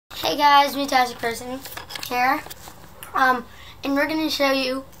Hey guys, Moo-Tastic person here. And we're gonna show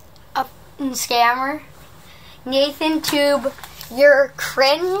you a scammer. Nathan Tube, your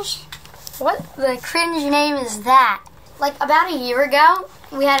cringe. What the cringe name is that? Like about a year ago,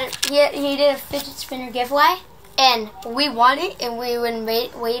 we had he did a fidget spinner giveaway, and we won it, and we've been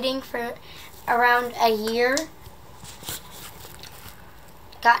waiting for around a year.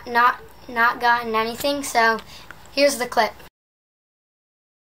 Got not gotten anything. So here's the clip.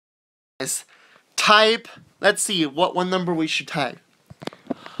 Type. Let's see what number we should type.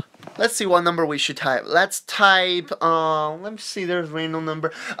 Let's see what number we should type. Let's type. Let me see. There's random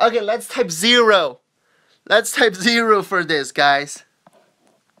number. Okay, let's type 0. Let's type 0 for this, guys.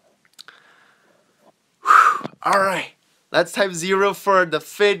 All right. Let's type 0 for the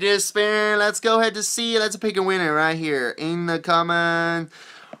fidget spinner. Let's go ahead to see. Let's pick a winner right here in the comment.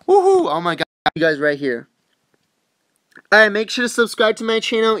 Woohoo! Oh my God, you guys right here. Alright, make sure to subscribe to my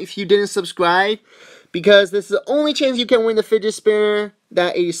channel if you didn't subscribe, because this is the only chance you can win the fidget spinner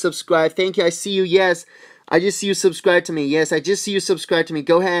that is subscribe. Thank you. I see you. Yes, I just see you subscribe to me. Yes, I just see you subscribe to me.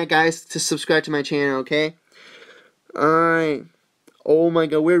 Go ahead, guys, to subscribe to my channel, okay? Alright. Oh my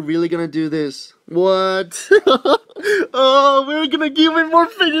God, we're really gonna do this. What? Oh, we're gonna give it more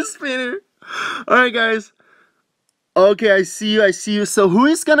fidget spinner. Alright, guys. Okay, I see you. I see you. So who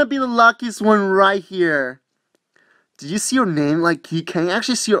is gonna be the luckiest one right here? Did you see your name? Like, can you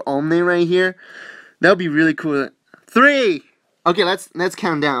actually see your own name right here? That would be really cool. 3. Okay, let's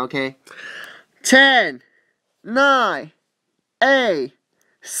count down, okay? 10, 9, 8,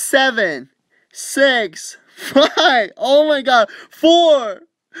 7, 6, 5. Oh my God. 4,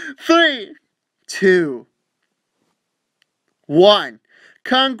 3, 2, 1.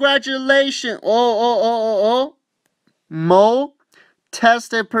 Congratulations. Oh.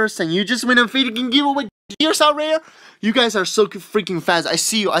 Moo-Tastic person. You just win a freaking giveaway. You're so rare. You guys are so freaking fast. I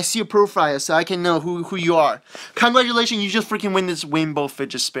see you. I see your profile, so I can know who you are. Congratulations, you just freaking win this rainbow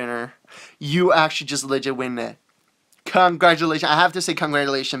fidget spinner. You actually just legit win it. Congratulations. I have to say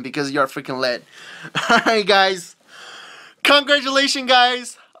congratulations because you're freaking lit. Alright, guys. Congratulations,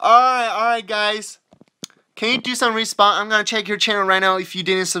 guys. Alright, guys. Can you do some respawn? I'm gonna check your channel right now if you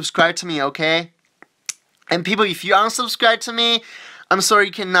didn't subscribe to me, okay? And people, if you unsubscribe to me, I'm sorry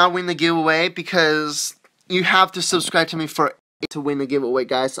you cannot win the giveaway, because you have to subscribe to me for it to win the giveaway,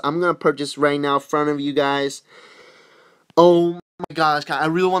 guys. So I'm gonna purchase right now in front of you guys. Oh my gosh, guys, I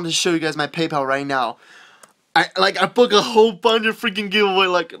really want to show you guys my PayPal right now. I booked a whole bunch of freaking giveaway.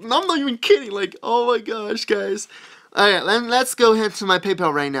 Like, I'm not even kidding. Like, oh my gosh, guys. Alright, let's go ahead to my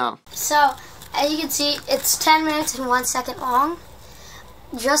PayPal right now. So as you can see, it's 10 minutes and 1 second long.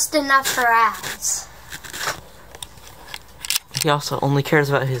 Just enough for ads. He also only cares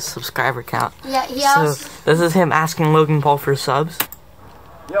about his subscriber count. Yeah, he also... So, this is him asking Logan Paul for subs.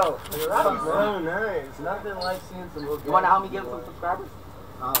 Yo, that was so nice. Nothing like seeing some... You want to help me get some subscribers?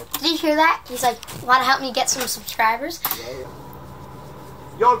 Oh. Did you hear that? He's like, want to help me get some subscribers? Yeah.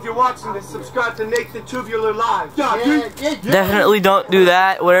 Yo, if you're watching this, subscribe to Nathan TubeUrlife. Yeah. Definitely don't do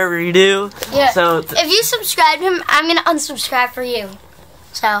that, whatever you do. Yeah. So if you subscribe to him, I'm going to unsubscribe for you.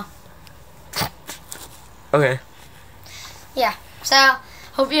 So... Okay. Yeah, so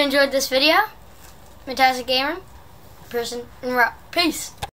hope you enjoyed this video. Moo-Tastic Gamer, person in row. Peace.